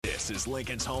is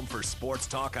Lincoln's home for sports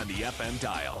talk on the FM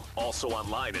dial. Also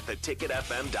online at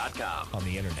theticketfm.com. On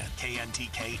the internet,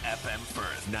 KNTK FM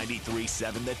Firth,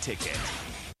 93.7 The Ticket.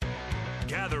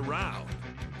 Gather round.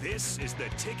 This is the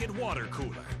Ticket Water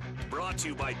Cooler, brought to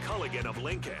you by Culligan of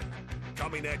Lincoln.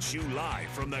 Coming at you live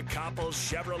from the Coppels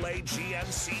Chevrolet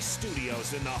GMC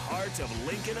studios in the heart of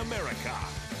Lincoln, America.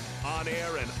 On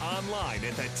air and online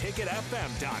at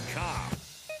theticketfm.com.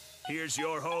 Here's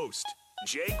your host,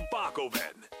 Jake Bakoven.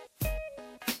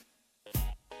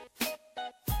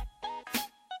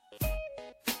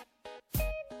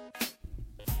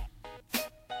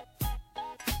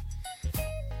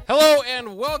 Hello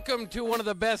and welcome to one of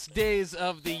the best days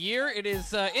of the year. It is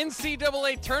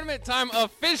NCAA tournament time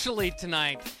officially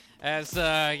tonight. As,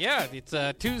 it's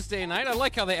Tuesday night. I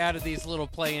like how they added these little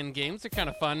play-in games. They're kind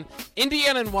of fun.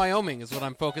 Indiana and Wyoming is what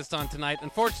I'm focused on tonight.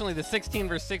 Unfortunately, the 16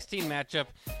 versus 16 matchup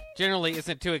generally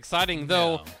isn't too exciting,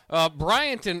 though.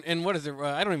 Bryant and what is it?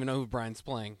 I don't even know who Bryant's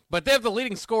playing. But they have the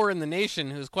leading scorer in the nation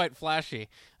who's quite flashy.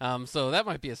 So that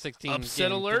might be a 16 upset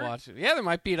game alert? to watch. Yeah, they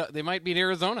might beat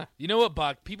Arizona. You know what,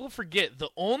 Bach? People forget the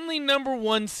only number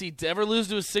one seed to ever lose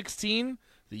to a 16,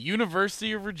 the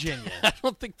University of Virginia. I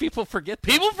don't think people forget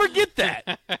that. People forget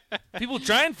that. People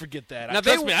try and forget that. Now,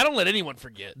 Trust me, I don't let anyone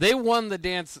forget. They won the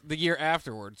dance the year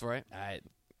afterwards, right?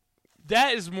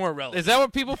 That is more relevant. Is that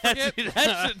what people forget?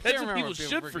 That's what people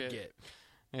should forget.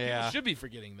 Yeah. People should be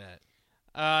forgetting that.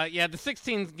 The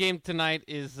 16th game tonight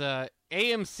is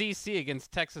AMCC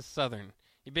against Texas Southern.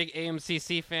 You big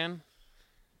AMCC fan?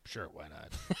 Sure, why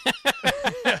not?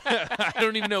 I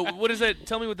don't even know. What is that?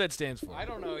 Tell me what that stands for. I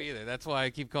don't know either. That's why I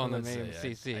keep calling them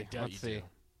AMCC. I doubt Let's you see. do.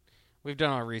 We've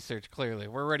done our research, clearly.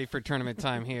 We're ready for tournament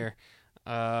time here.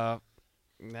 I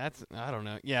don't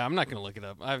know. Yeah, I'm not going to look it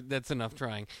up. That's enough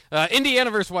trying.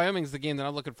 Indiana versus Wyoming is the game that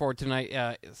I'm looking forward to tonight.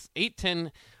 It's 8:10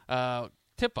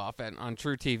 tip-off on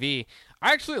True TV.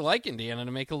 I actually like Indiana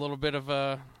to make a little bit of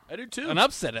I do too. an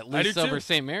upset, at least, I do over too.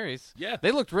 St. Mary's. Yeah.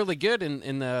 They looked really good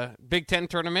in the Big Ten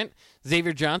tournament.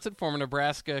 Xavier Johnson, former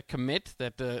Nebraska commit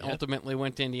that ultimately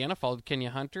went to Indiana, followed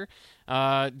Kenya Hunter,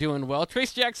 doing well.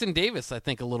 Trace Jackson Davis, I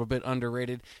think, a little bit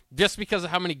underrated just because of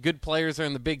how many good players are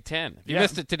in the Big Ten. You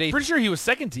missed it today. Pretty sure he was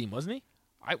second team, wasn't he?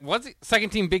 Was he second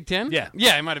team Big Ten? Yeah.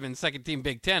 Yeah, it might have been second team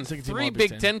Big Ten. Three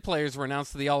Big Big Ten players were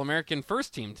announced to the All-American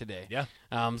first team today. Yeah.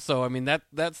 So, I mean,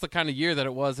 that's the kind of year that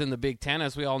it was in the Big Ten.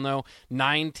 As we all know,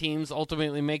 9 teams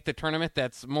ultimately make the tournament.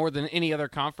 That's more than any other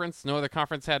conference. No other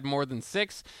conference had more than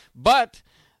 6. But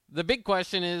the big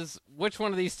question is, which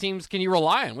one of these teams can you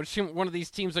rely on? Which one of these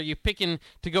teams are you picking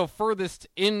to go furthest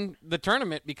in the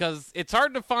tournament? Because it's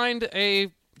hard to find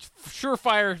a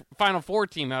surefire Final Four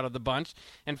team out of the bunch.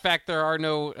 In fact, there are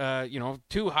no,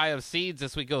 too high of seeds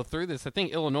as we go through this. I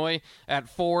think Illinois at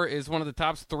 4 is one of the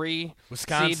top 3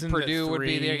 Wisconsin seeds. Purdue at 3. would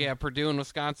be there. Yeah, Purdue and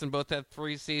Wisconsin both have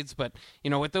 3 seeds. But,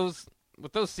 with those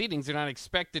seedings, you're not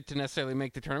expected to necessarily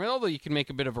make the tournament, although you can make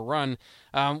a bit of a run.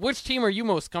 Which team are you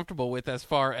most comfortable with as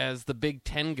far as the Big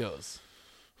Ten goes?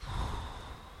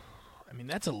 I mean,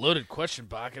 that's a loaded question,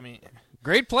 Bach. I mean,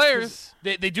 great players.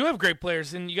 They do have great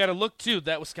players, and you got to look, too,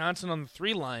 that Wisconsin on the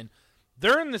 3 line,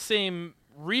 they're in the same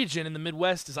region in the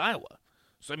Midwest as Iowa.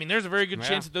 So, I mean, there's a very good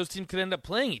chance that those teams could end up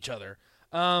playing each other.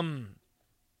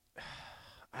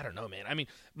 I don't know, man. I mean,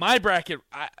 my bracket,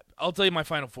 I'll tell you my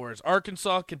Final Four is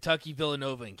Arkansas, Kentucky,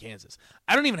 Villanova, and Kansas.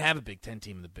 I don't even have a Big Ten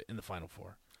team in the Final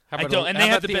Four. I don't, and they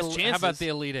have the best chances. How about the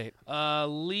Elite 8?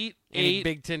 Elite 8. Any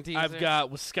Big Ten teams I've there? got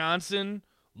Wisconsin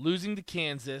losing to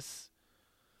Kansas,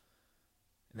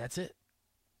 and that's it.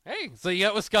 Hey, so you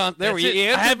got Wisconsin. There That's we it. You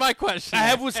answered my question. I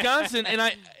have Wisconsin,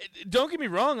 and don't get me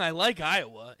wrong, I like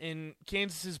Iowa, and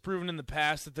Kansas has proven in the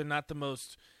past that they're not the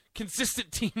most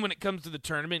consistent team when it comes to the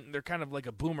tournament. They're kind of like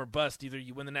a boom or bust. Either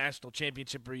you win the national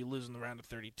championship or you lose in the round of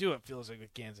 32, it feels like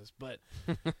with Kansas. But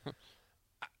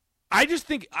I just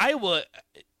think Iowa,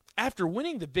 after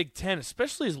winning the Big Ten,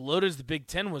 especially as loaded as the Big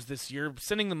Ten was this year,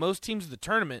 sending the most teams to the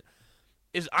tournament,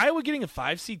 is Iowa getting a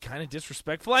 5 seed kind of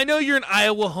disrespectful? I know you're an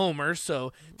Iowa homer,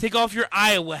 so take off your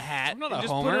Iowa hat. I'm not a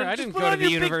homer. I didn't go to the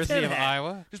University of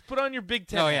Iowa. Just put on your Big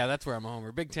Ten hat. hat. Yeah, that's where I'm a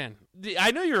homer. Big Ten.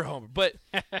 I know you're a homer, but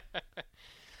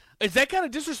is that kind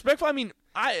of disrespectful? I mean,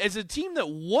 as a team that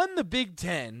won the Big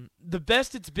Ten, the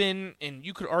best it's been, and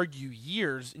you could argue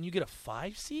years, and you get a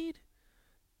 5 seed?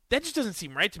 That just doesn't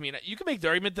seem right to me. You can make the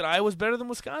argument that Iowa's better than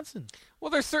Wisconsin. Well,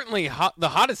 they're certainly the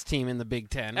hottest team in the Big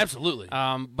Ten. Absolutely.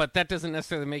 But that doesn't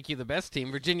necessarily make you the best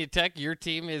team. Virginia Tech, your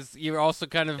team, you're also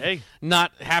kind of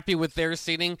not happy with their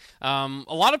seeding. A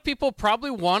lot of people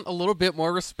probably want a little bit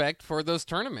more respect for those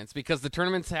tournaments because the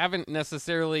tournaments haven't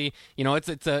necessarily, it's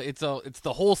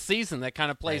the whole season that kind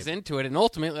of plays into it, and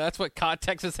ultimately that's what caught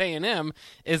Texas A&M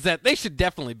is that they should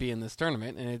definitely be in this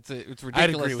tournament, and it's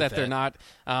ridiculous that they're not.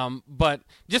 But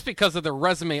just because of their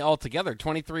resume altogether,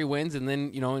 23 wins, and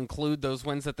then include those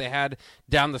wins that they had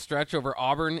down the stretch over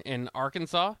Auburn and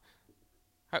Arkansas.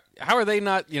 How are they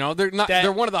not? They're not.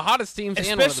 They're one of the hottest teams,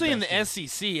 especially and one of the in best the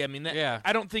SEC. I mean,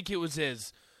 I don't think it was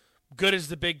as good as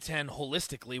the Big Ten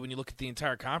holistically when you look at the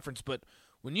entire conference. But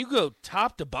when you go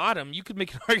top to bottom, you could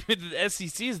make an argument that the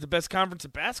SEC is the best conference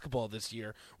of basketball this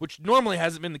year, which normally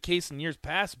hasn't been the case in years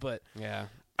past. But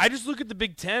I just look at the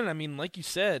Big Ten. I mean, like you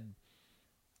said,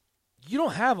 you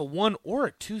don't have a 1 or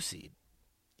a 2 seed.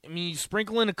 I mean, you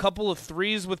sprinkle in a couple of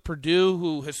threes with Purdue,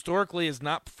 who historically has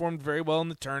not performed very well in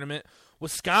the tournament.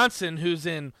 Wisconsin, who's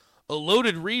in a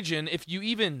loaded region. If you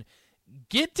even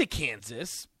get to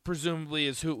Kansas, presumably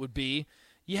is who it would be,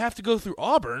 you have to go through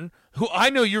Auburn, who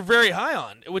I know you're very high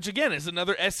on, which, again, is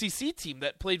another SEC team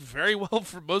that played very well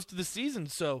for most of the season.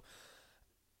 So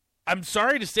I'm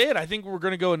sorry to say it. I think we're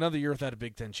going to go another year without a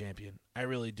Big Ten champion. I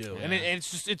really do. Yeah. And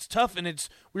it's tough, and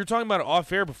we were talking about it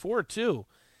off air before, too.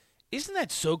 Isn't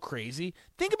that so crazy?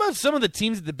 Think about some of the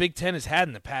teams that the Big Ten has had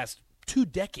in the past 2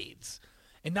 decades,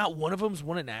 and not one of them's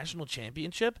won a national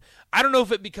championship. I don't know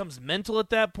if it becomes mental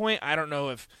at that point. I don't know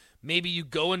if maybe you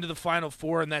go into the Final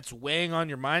Four and that's weighing on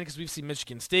your mind because we've seen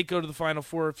Michigan State go to the Final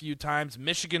Four a few times.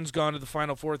 Michigan's gone to the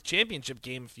Final Four championship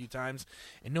game a few times,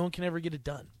 and no one can ever get it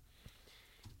done.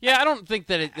 Yeah, I don't think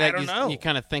that you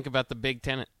kind of think about the Big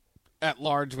Ten at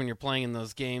large when you're playing in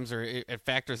those games, or it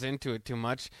factors into it too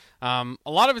much. A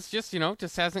lot of it's just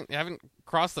haven't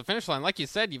crossed the finish line. Like you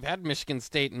said, you've had Michigan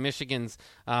State and Michigan's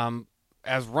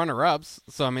as runner-ups,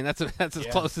 so I mean that's as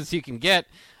close as you can get.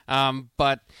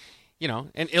 But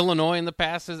and Illinois in the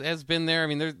past has been there. I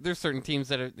mean, there's certain teams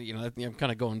that are I'm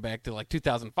kind of going back to like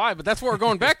 2005, but that's what we're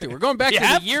going back to. We're going back to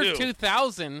the year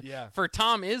 2000 for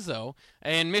Tom Izzo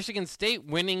and Michigan State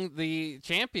winning the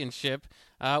championship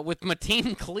with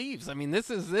Mateen Cleaves. I mean, this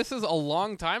is a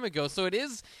long time ago, so it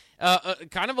is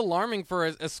kind of alarming for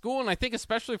a school, and I think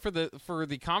especially for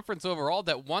the conference overall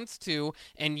that wants to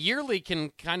and yearly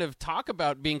can kind of talk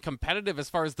about being competitive as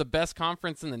far as the best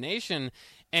conference in the nation,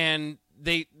 and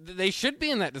they should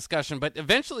be in that discussion, but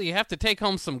eventually you have to take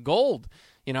home some gold.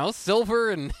 Silver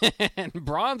and and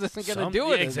bronze isn't going to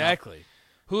do it. Exactly.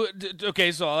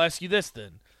 Okay, so I'll ask you this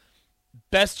then: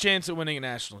 best chance at winning a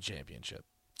national championship,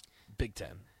 Big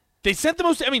Ten. They sent the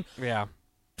most. I mean,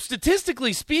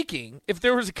 statistically speaking, if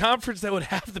there was a conference that would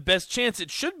have the best chance, it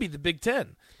should be the Big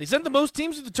Ten. They sent the most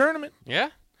teams to the tournament. Yeah.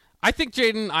 I think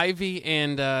Jaden Ivey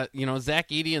and Zach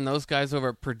Edey and those guys over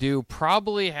at Purdue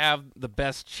probably have the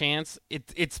best chance.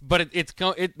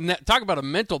 Talk about a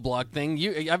mental block thing.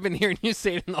 I've been hearing you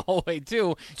say it in the whole way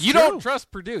too. You don't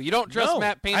trust Purdue. You don't trust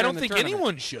Matt Painter. I don't think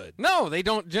anyone should. No, they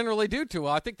don't generally do too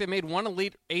well. I think they made one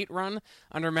Elite 8 run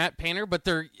under Matt Painter, but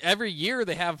every year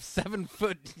they have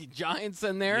 7-foot giants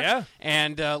in there,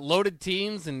 and loaded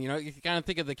teams, and you kind of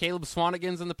think of the Caleb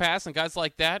Swanigans in the past and guys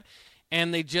like that.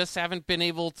 And they just haven't been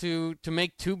able to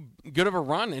make too good of a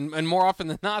run. And more often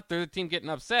than not, they're the team getting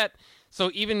upset. So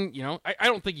even, I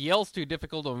don't think Yale's too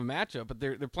difficult of a matchup, but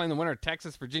they're playing the winner of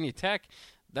Texas, Virginia Tech.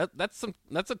 That's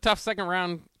a tough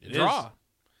second-round draw. Is.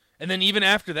 And then even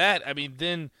after that, I mean,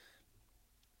 then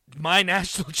my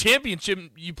national championship,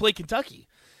 you play Kentucky.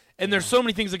 And there's so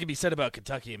many things that can be said about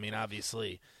Kentucky. I mean,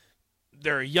 obviously,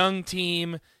 they're a young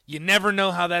team. You never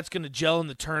know how that's going to gel in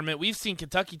the tournament. We've seen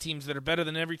Kentucky teams that are better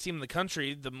than every team in the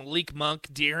country, the Malik Monk,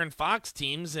 De'Aaron Fox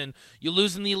teams, and you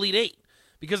lose in the Elite 8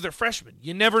 because they're freshmen.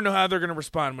 You never know how they're going to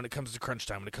respond when it comes to crunch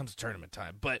time, when it comes to tournament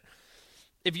time. But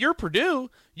if you're Purdue,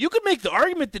 you could make the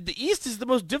argument that the East is the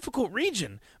most difficult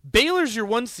region. Baylor's your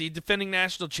 1 seed, defending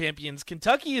national champions.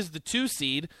 Kentucky is the 2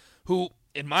 seed, who,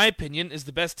 in my opinion, is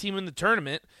the best team in the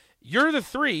tournament. You're the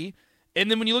 3, and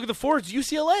then when you look at the 4, it's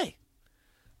UCLA.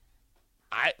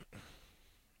 I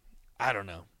don't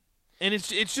know. And it's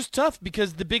just tough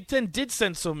because the Big Ten did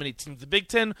send so many teams. The Big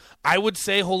Ten, I would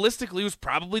say, holistically, was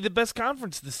probably the best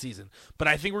conference this season. But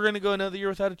I think we're going to go another year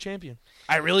without a champion.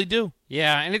 I really do.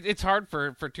 Yeah, and it's hard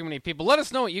for too many people. Let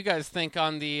us know what you guys think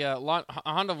on the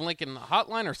Honda of Lincoln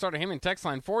hotline or Starter Heyman text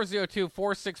line,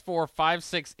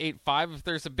 402-464-5685. If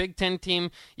there's a Big Ten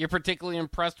team you're particularly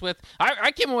impressed with.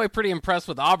 I came away pretty impressed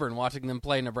with Auburn watching them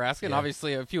play Nebraska, and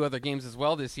obviously a few other games as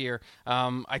well this year.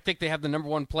 I think they have the number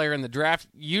 1 player in the draft.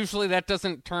 Usually that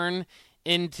doesn't turn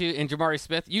in Jamari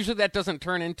Smith. Usually that doesn't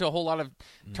turn into a whole lot of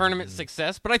tournament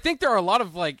success, but I think there are a lot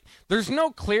of there's no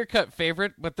clear-cut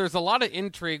favorite, but there's a lot of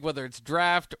intrigue, whether it's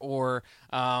draft or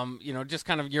just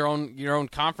kind of your own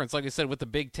conference. Like I said, with the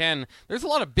Big Ten, there's a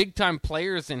lot of big-time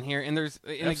players in here, and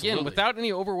again, without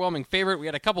any overwhelming favorite, we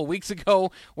had a couple weeks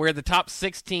ago where the top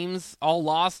 6 teams all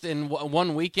lost in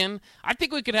one weekend. I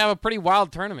think we could have a pretty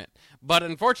wild tournament, but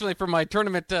unfortunately for my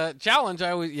tournament challenge,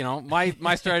 I always,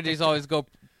 my strategies always go,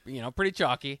 pretty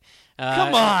chalky.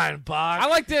 Come on, Bach. I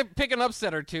like to pick an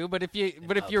upset or two, but if you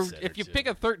pick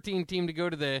a 13 team to go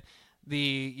to the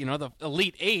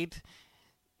Elite 8,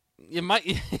 it might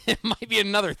be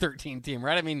another 13 team,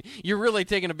 right? I mean, you're really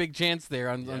taking a big chance there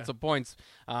on some points.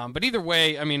 But either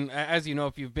way, I mean, as you know,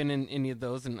 if you've been in any of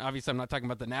those, and obviously I'm not talking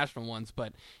about the national ones,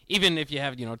 but even if you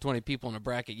have 20 people in a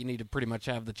bracket, you need to pretty much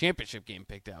have the championship game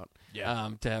picked out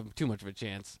to have too much of a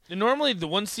chance. And normally the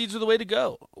 1 seeds are the way to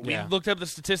go. We looked up the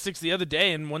statistics the other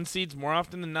day, and 1 seeds more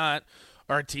often than not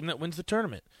are a team that wins the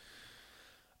tournament.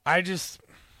 I don't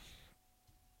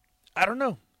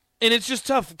know. And it's just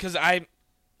tough because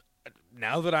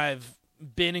now that I've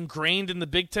been ingrained in the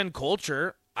Big Ten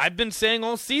culture, I've been saying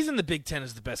all season the Big Ten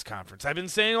is the best conference. I've been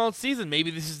saying all season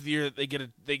maybe this is the year that they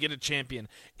get a champion,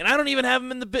 and I don't even have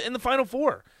them in the Final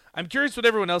Four. I'm curious what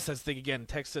everyone else has to think. Again,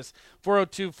 text us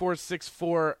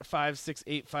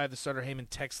 402-464-5685, the Starter Heyman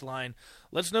text line.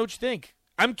 Let us know what you think.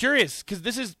 I'm curious because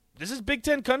this is Big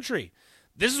Ten country.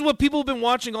 This is what people have been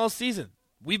watching all season.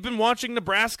 We've been watching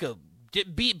Nebraska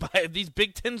get beat by these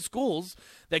Big Ten schools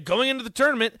that going into the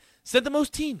tournament sent the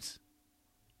most teams.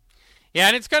 Yeah,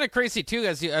 and it's kind of crazy, too,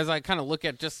 as I kind of look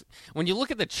at just when you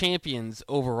look at the champions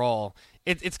overall,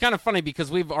 it's kind of funny because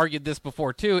we've argued this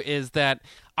before, too, is that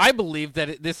I believe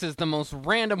that this is the most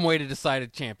random way to decide a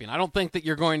champion. I don't think that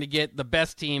you're going to get the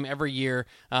best team every year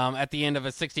at the end of a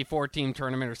 64-team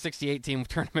tournament or 68-team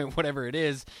tournament, whatever it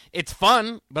is. It's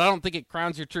fun, but I don't think it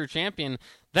crowns your true champion.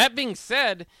 That being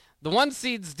said, the 1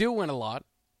 seeds do win a lot.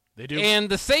 They do. And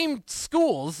the same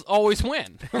schools always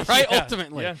win, right,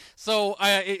 ultimately. Yeah. So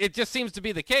it just seems to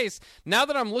be the case. Now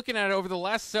that I'm looking at it over the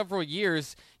last several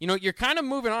years, you're kind of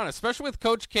moving on, especially with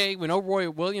Coach K. We know Roy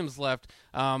Williams left.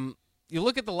 You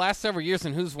look at the last several years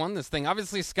and who's won this thing.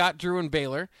 Obviously, Scott Drew and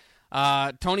Baylor.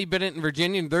 Tony Bennett and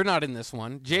Virginia, they're not in this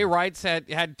one. Jay Wright's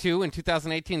had 2 in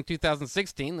 2018 and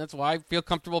 2016. That's why I feel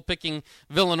comfortable picking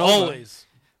Villanova. Always.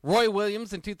 Roy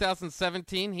Williams in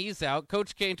 2017, he's out.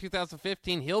 Coach K in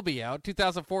 2015, he'll be out.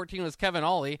 2014 was Kevin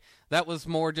Ollie. That was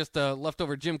more just a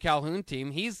leftover Jim Calhoun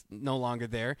team. He's no longer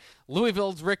there.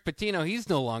 Louisville's Rick Pitino, he's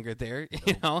no longer there.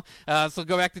 So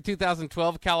go back to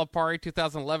 2012, Calipari.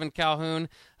 2011, Calhoun,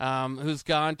 who's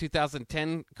gone.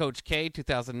 2010, Coach K.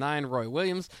 2009, Roy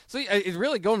Williams. So it's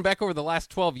really going back over the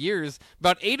last 12 years.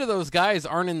 About 8 of those guys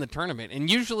aren't in the tournament, and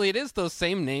usually it is those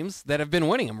same names that have been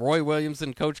winning them: Roy Williams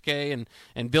and Coach K and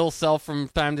Bill Self from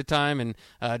time to time, and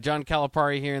John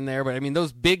Calipari here and there. But, I mean,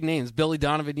 those big names. Billy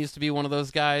Donovan used to be one of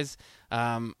those guys.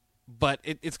 But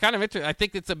it's kind of interesting. I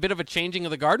think it's a bit of a changing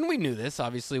of the guard, and we knew this,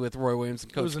 obviously, with Roy Williams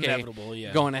and Coach K inevitable,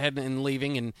 yeah. going ahead and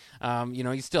leaving. And,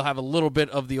 you still have a little bit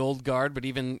of the old guard, but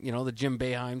even, the Jim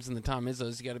Boeheims and the Tom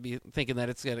Izzos, you got to be thinking that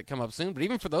it's going to come up soon. But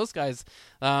even for those guys,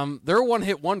 they're a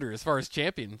one-hit wonder as far as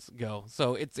champions go.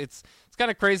 So it's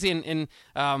kind of crazy, and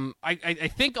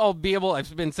I think I'll be able,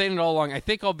 I've been saying it all along, I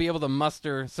think I'll be able to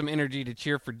muster some energy to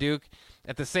cheer for Duke.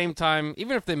 At the same time,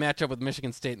 even if they match up with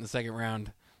Michigan State in the second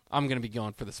round, I'm going to be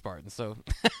going for the Spartans. So,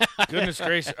 goodness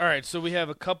gracious. All right, so we have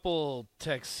a couple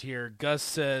texts here. Gus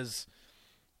says,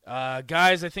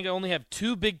 guys, I think I only have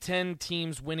 2 Big Ten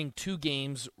teams winning 2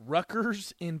 games,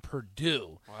 Rutgers and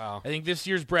Purdue. Wow. I think this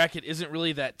year's bracket isn't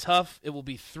really that tough. It will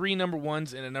be 3 number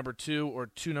 1s and a number 2, or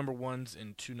 2 number 1s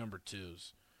and 2 number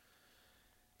 2s.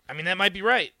 I mean, that might be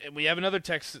right. And we have another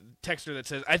texter that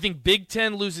says, I think Big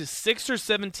Ten loses 6 or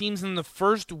 7 teams in the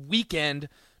first weekend.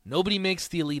 Nobody makes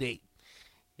the Elite 8.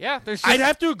 Yeah, I'd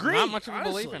have to agree. Not much of a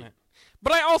belief in it.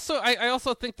 But I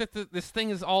also think that this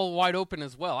thing is all wide open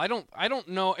as well. I don't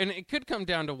know, and it could come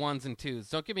down to 1s and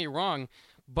 2s. Don't get me wrong,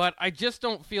 but I just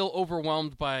don't feel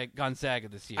overwhelmed by Gonzaga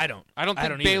this year. I don't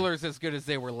think Baylor's as good as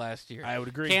they were last year. I would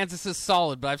agree. Kansas is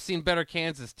solid, but I've seen better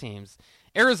Kansas teams.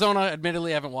 Arizona,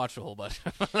 admittedly, I haven't watched a whole bunch.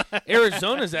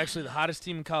 Arizona is actually the hottest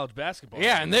team in college basketball.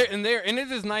 Yeah, and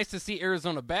it is nice to see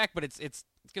Arizona back, but it's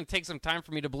going to take some time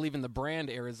for me to believe in the brand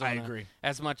Arizona. I agree.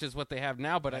 As much as what they have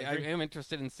now, but I am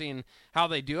interested in seeing how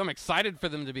they do. I'm excited for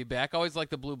them to be back. I always like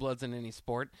the Blue Bloods in any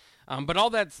sport. But all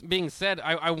that being said,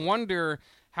 I wonder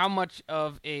how much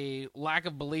of a lack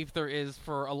of belief there is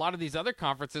for a lot of these other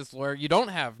conferences where you don't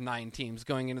have 9 teams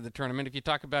going into the tournament. If you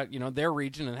talk about, their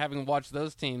region and having watched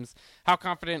those teams, how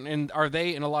confident and are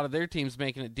they in a lot of their teams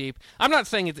making it deep? I'm not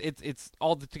saying it's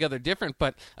altogether different,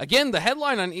 but again, the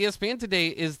headline on ESPN today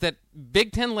is that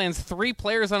Big Ten lands 3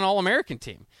 players on an All-American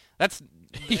team. That's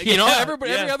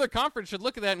every other conference should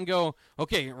look at that and go,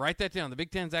 okay, write that down. The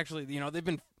Big Ten's actually, they've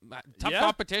been tough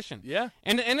competition. Yeah.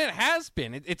 And it has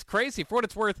been. It's crazy. For what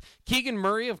it's worth, Keegan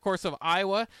Murray, of course, of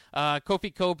Iowa,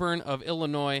 Kofi Cockburn of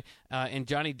Illinois, and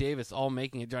Johnny Davis all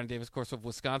making it. Johnny Davis, of course, of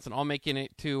Wisconsin, all making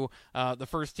it to the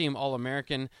first team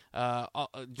All-American,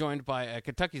 joined by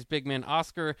Kentucky's big man,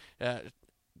 Oscar.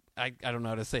 I don't know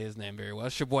how to say his name very well.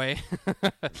 Shabwe.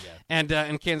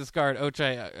 And Kansas guard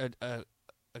Ochai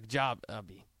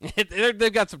Ajabi.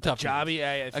 They've got some tough Ajabi,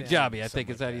 I think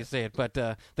is how you say it. But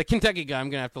the Kentucky guy, I'm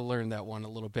going to have to learn that one a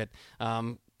little bit.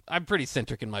 I'm pretty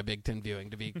centric in my Big Ten viewing,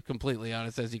 to be completely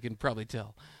honest, as you can probably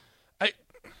tell.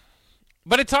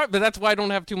 But it's hard. But that's why I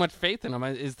don't have too much faith in them.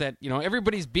 Is that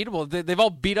everybody's beatable? They've all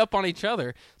beat up on each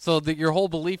other. So that your whole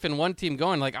belief in one team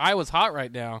going, like Iowa's hot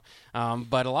right now,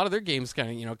 but a lot of their games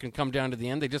kind of can come down to the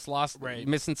end. They just lost,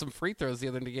 missing some free throws the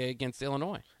other day against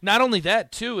Illinois. Not only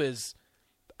that, too,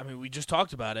 we just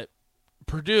talked about it.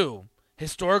 Purdue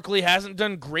historically hasn't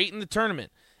done great in the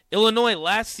tournament. Illinois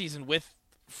last season with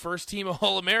first team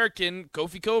All-American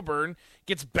Kofi Cockburn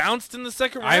gets bounced in the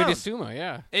second round. I would assume,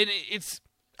 yeah. And it's.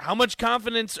 How much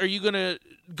confidence are you going to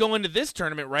go into this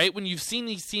tournament, right, when you've seen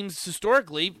these teams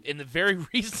historically in the very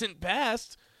recent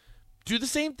past do the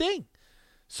same thing?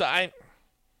 So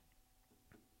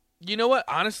you know what?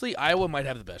 Honestly, Iowa might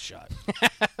have the best shot.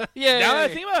 Now that I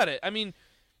think about it,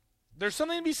 there's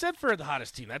something to be said for the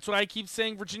hottest team. That's what I keep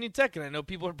saying, Virginia Tech, and I know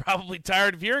people are probably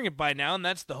tired of hearing it by now, and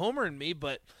that's the homer in me,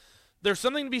 but there's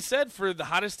something to be said for the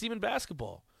hottest team in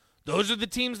basketball. Those are the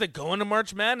teams that go into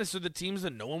March Madness, are the teams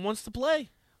that no one wants to play.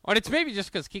 Well, it's maybe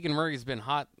just because Keegan Murray's been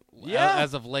hot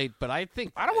as of late, but I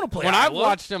think I don't want to play. When Iowa. I've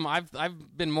watched him, I've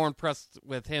been more impressed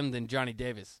with him than Johnny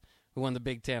Davis, who won the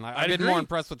Big Ten. I've been more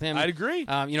impressed with him. I'd agree.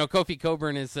 Kofi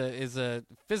Cockburn is a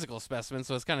physical specimen,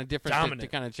 so it's kind of different to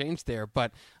kind of change there,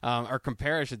 but or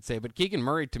compare, I should say. But Keegan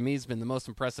Murray to me has been the most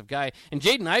impressive guy, and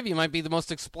Jaden Ivey might be the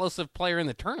most explosive player in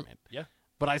the tournament. Yeah,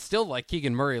 but I still like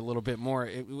Keegan Murray a little bit more.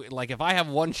 Like if I have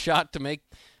one shot to make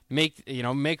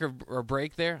or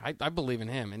break there, I believe in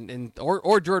him,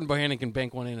 or Jordan Bohannon can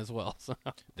bank one in as well. So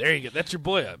there you go. That's your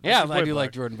boy. I do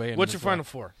like Jordan Bohannon. What's your Final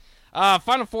Four?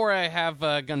 Final Four, I have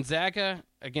Gonzaga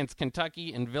against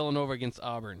Kentucky and Villanova against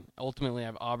Auburn. Ultimately, I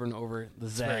have Auburn over the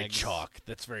Zags.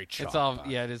 That's very chalk. It's all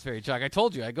it is very chalk. I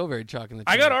told you I go very chalk in the.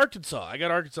 I got Arkansas. I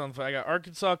got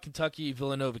Arkansas, Kentucky,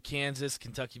 Villanova, Kansas.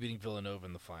 Kentucky beating Villanova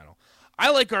in the final. I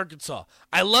like Arkansas.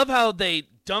 I love how they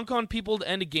dunk on people to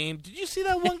end a game. Did you see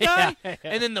that one guy? Yeah.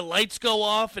 And then the lights go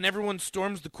off and everyone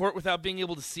storms the court without being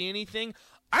able to see anything.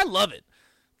 I love it.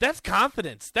 That's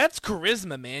confidence. That's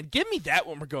charisma, man. Give me that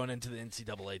when we're going into the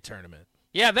NCAA tournament.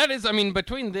 Yeah, that is,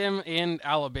 between them and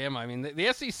Alabama,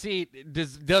 the SEC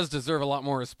does deserve a lot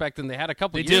more respect than they had a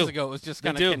couple years ago. It was just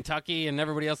kind of Kentucky and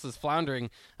everybody else is floundering.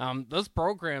 Those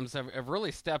programs have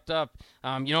really stepped up,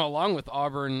 along with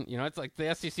Auburn. It's like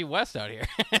the SEC West out here.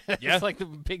 Yeah.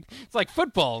 It's like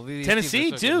football.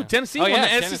 Tennessee, too. Tennessee won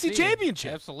the SEC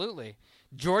championship. Absolutely.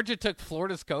 Georgia took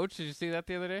Florida's coach. Did you see that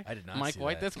the other day? I did not Mike see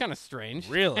White. that. That's kind of strange.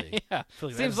 Really? Yeah.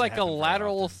 Like seems like a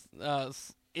lateral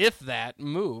if that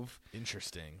move.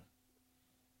 Interesting.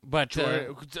 But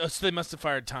so they must have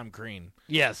fired Tom Green.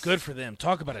 Yes. Good for them.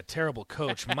 Talk about a terrible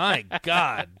coach. My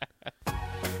God.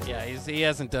 Yeah, he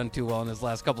hasn't done too well in his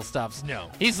last couple stops. No.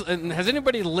 Has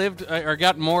anybody lived or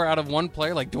gotten more out of one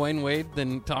player like Dwayne Wade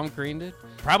than Tom Green did?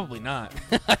 Probably not.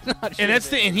 I'm not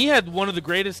sure. And he had one of the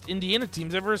greatest Indiana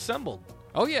teams ever assembled.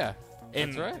 Oh yeah,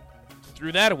 and that's right.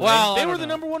 Threw that away. Well, they were the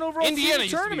number one overall Indiana team in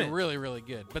the tournament. Used to be really, really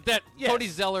good. But that Cody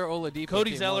Zeller, Oladipo.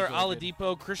 Cody Zeller, really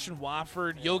Oladipo, Christian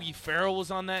Wofford, Yogi Ferrell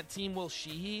was on that team. Will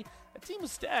Sheehy. That team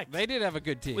was stacked. They did have a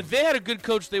good team. If they had a good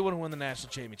coach, they would have won the national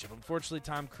championship. Unfortunately,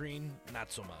 Tom Crean,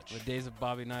 not so much. The days of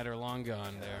Bobby Knight are long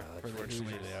gone there.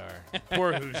 Unfortunately, they are.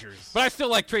 Poor Hoosiers. But I still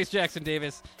like Trace Jackson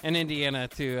Davis and Indiana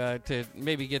to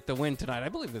maybe get the win tonight. I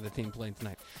believe they're the team playing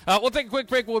tonight. We'll take a quick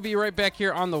break. We'll be right back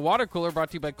here on the Water Cooler, brought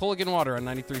to you by Culligan Water on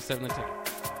 93.7 The Ticket.